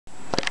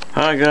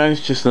Hi guys,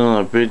 just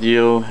another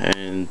video,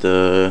 and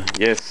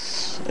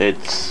yes,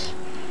 it's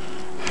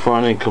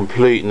finally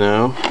complete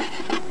now.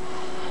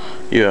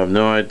 You have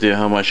no idea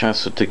how much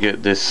hassle to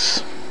get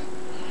this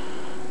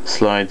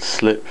slide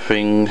slip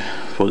thing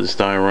for this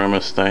diorama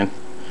stand,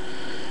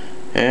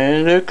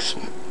 and it looks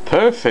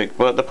perfect,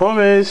 but the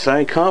problem is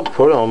I can't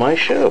put it on my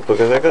shelf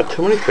because I got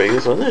too many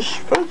figures on this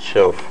front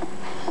shelf.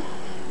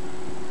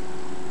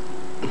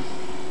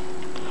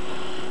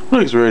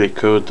 Looks really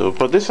cool though,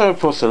 but this is how it's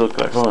supposed to look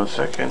like. Hold on a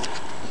second.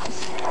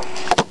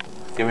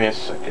 Give me a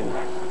second.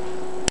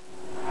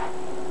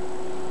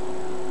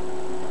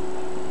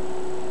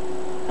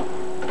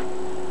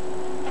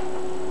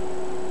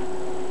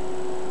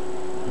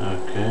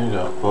 Okay,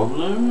 got a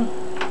problem.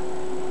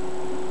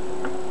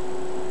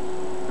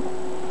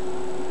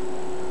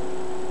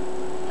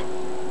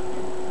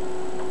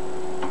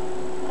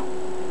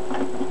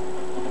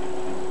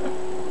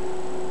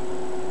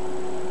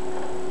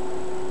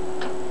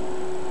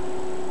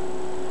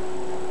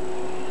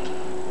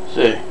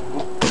 See,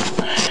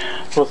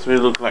 supposed to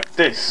look like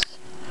this,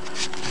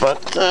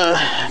 but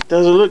it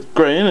doesn't look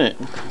great, innit?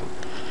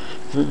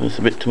 There's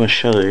a bit too much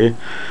shadow here,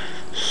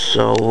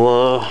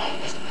 so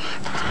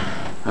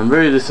I'm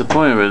very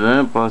disappointed with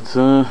that. But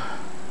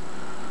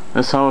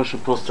that's how it's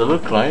supposed to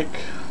look like.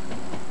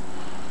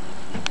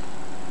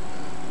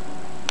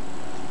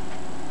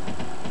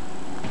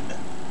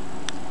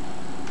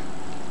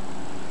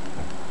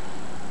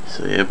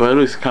 So yeah, but it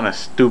looks kind of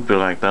stupid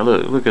like that.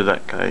 Look at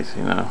that, guys.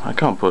 You know, I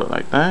can't put it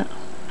like that.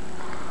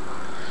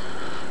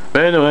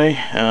 But anyway,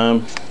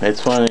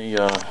 it's finally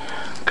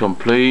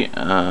complete.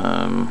 So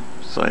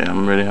yeah,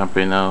 I'm really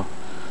happy now.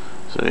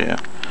 So yeah.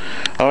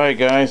 Alright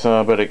guys,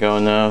 I better go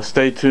now.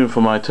 Stay tuned for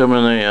my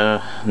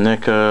Terminator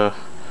NECA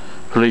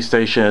Police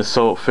Station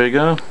Assault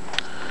figure.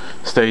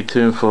 Stay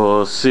tuned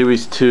for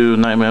Series 2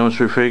 Nightmare on Elm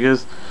Street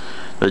figures,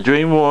 the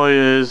Dream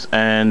Warriors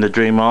and the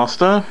Dream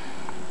Master.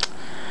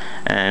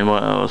 And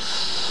what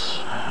else?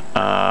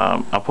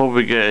 I'll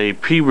probably get a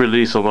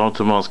pre-release of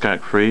Ultimate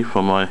Skag 3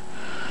 from my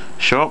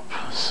shop,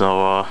 so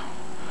I'm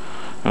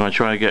gonna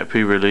try to get a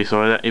pre-release.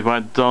 Or if I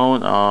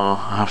don't, I'll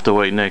have to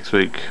wait next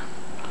week,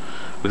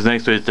 because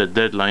next week is the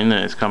deadline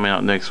and it's coming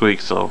out next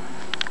week. So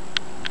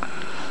I'm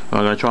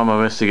gonna try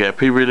my best to get a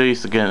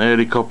pre-release, to get an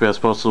early copy as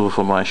possible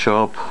for my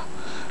shop,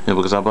 you know,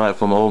 because I buy it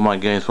from all my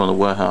games from the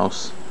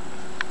warehouse.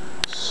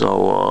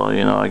 So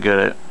you know, I get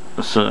it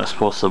as soon as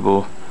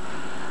possible.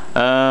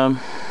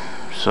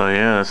 So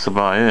yeah, that's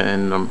about it.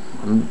 And I'm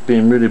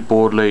being really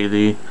bored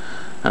lately,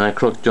 and I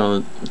clocked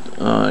on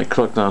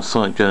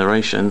Sonic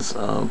Generations.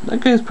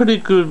 That game's pretty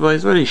good, but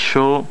it's really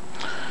short.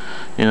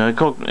 You know,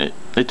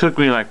 it took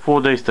me like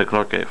 4 days to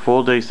clock it.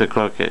 4 days to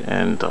clock it,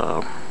 and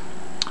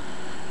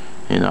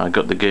you know, I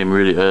got the game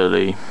really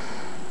early,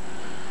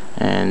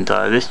 and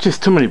there's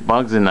just too many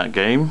bugs in that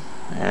game.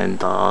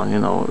 And you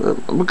know,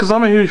 because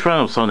I'm a huge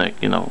fan of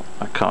Sonic, you know,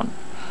 I can't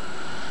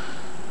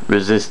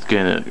resist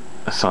getting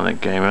a Sonic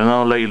game. I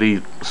know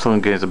lately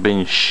Sonic games have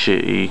been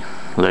shitty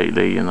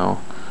lately, you know.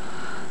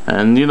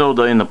 And you know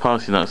that in the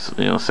past, you know,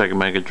 Sega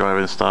Mega Drive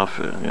and stuff,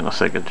 you know,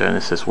 Sega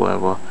Genesis,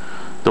 whatever,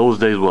 those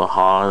days were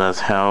hard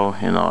as hell.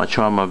 You know, I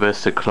tried my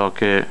best to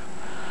clock it.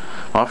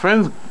 My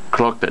friends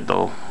clocked it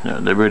though. You know,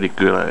 they're really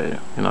good at it.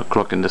 You know,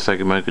 clocking the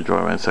Sega Mega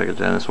Drive and Sega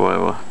Genesis,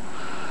 whatever.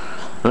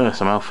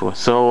 That's a mouthful.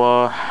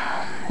 So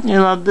you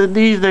know,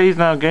 these days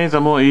now games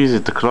are more easy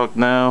to clock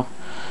now.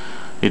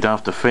 You don't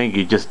have to think,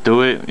 you just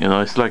do it. You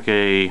know, it's like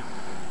a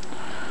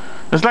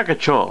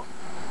chore.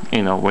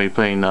 You know, when you're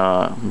playing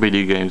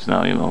video games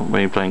now, you know,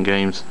 when you're playing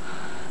games,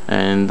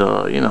 and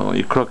you know,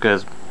 you clock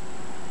as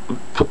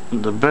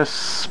the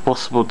best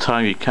possible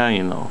time you can,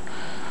 you know.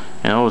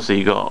 And obviously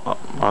you got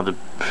other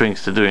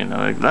things to do, you know.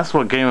 Like, that's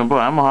what gaming about.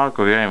 I'm a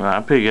hardcore gamer.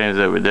 I play games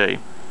every day.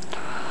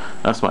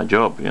 That's my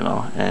job, you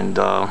know. And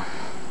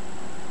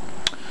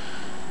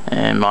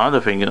my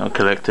other thing, you know,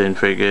 collecting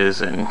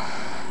figures, and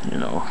you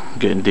know,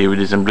 getting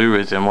DVDs and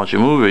Blu-rays and watching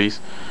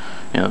movies,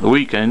 you know, the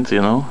weekends, you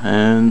know.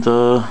 And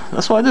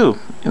that's what I do,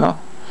 you know.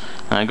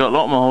 And I got a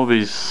lot more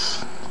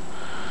hobbies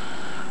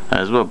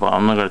as well, but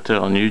I'm not gonna tell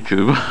it on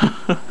YouTube.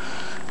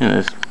 You know,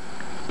 it's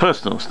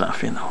personal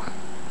stuff, you know.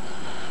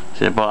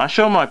 So, but I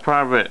show my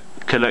private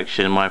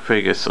collection, my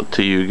figures,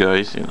 to you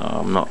guys. You know,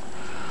 I'm not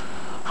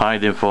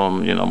hiding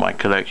from, you know, my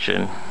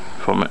collection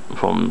from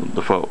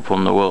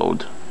the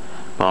world,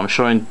 but I'm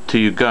showing to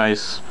you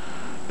guys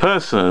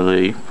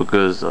personally,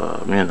 because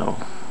you know,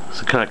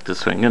 it's a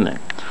collector's thing, isn't it?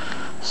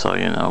 So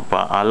you know,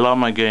 but I love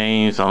my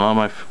games, I love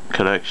my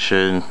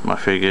collection, my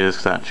figures,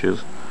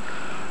 statues,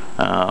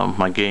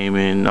 my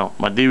gaming, no,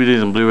 my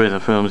DVDs and Blu-rays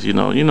and films. You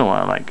know what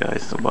I like,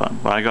 guys. But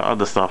I got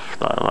other stuff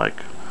that I like.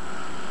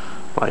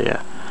 But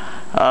yeah,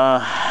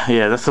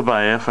 yeah, that's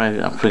about it.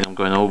 I think I'm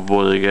going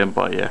overboard again,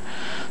 but yeah.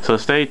 So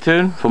stay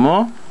tuned for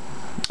more.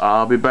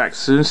 I'll be back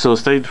soon, so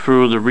stay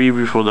through the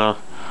review for the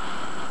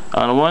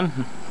other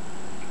one.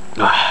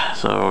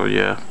 So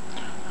yeah,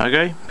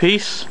 okay,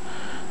 peace,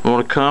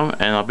 more to come,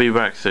 and I'll be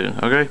back soon.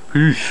 Okay,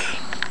 peace.